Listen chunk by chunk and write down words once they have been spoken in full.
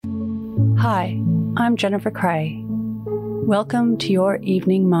Hi, I'm Jennifer Cray. Welcome to your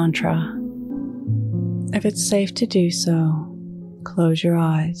evening mantra. If it's safe to do so, close your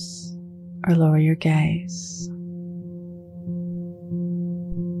eyes or lower your gaze.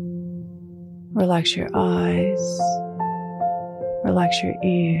 Relax your eyes, relax your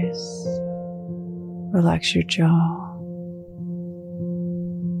ears, relax your jaw.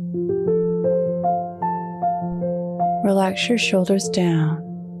 Relax your shoulders down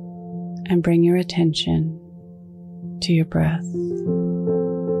and bring your attention to your breath.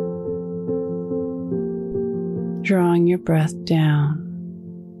 Drawing your breath down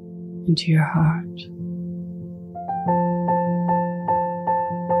into your heart.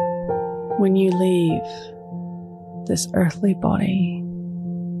 When you leave this earthly body,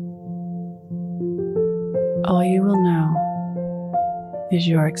 all you will know is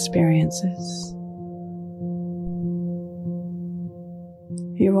your experiences.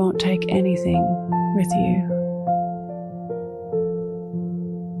 You won't take anything with you,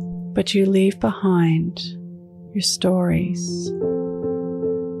 but you leave behind your stories,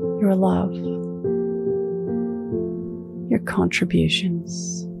 your love, your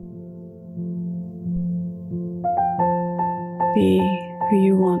contributions. Be who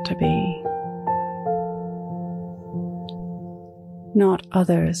you want to be, not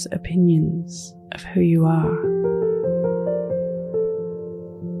others' opinions of who you are.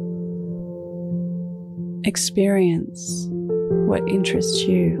 Experience what interests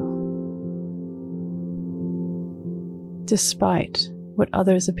you, despite what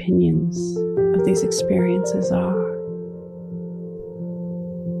others' opinions of these experiences are.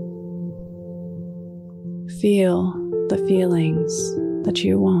 Feel the feelings that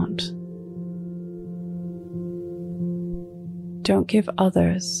you want. Don't give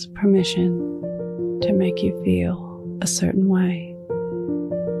others permission to make you feel a certain way.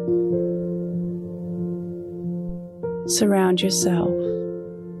 Surround yourself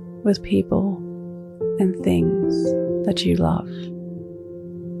with people and things that you love.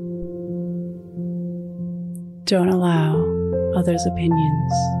 Don't allow others'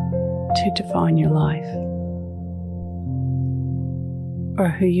 opinions to define your life or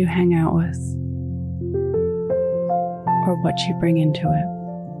who you hang out with or what you bring into it.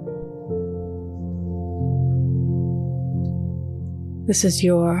 This is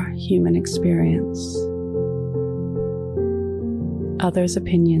your human experience. Others'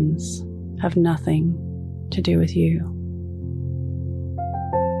 opinions have nothing to do with you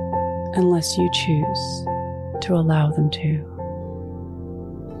unless you choose to allow them to.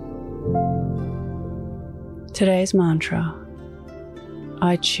 Today's mantra: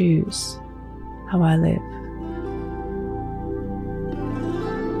 I choose how I live.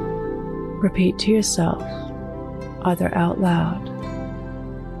 Repeat to yourself, either out loud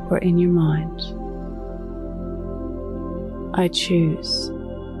or in your mind: I choose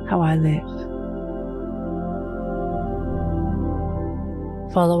how I live.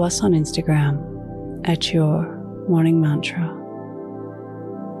 Follow us on Instagram at Your Morning Mantra.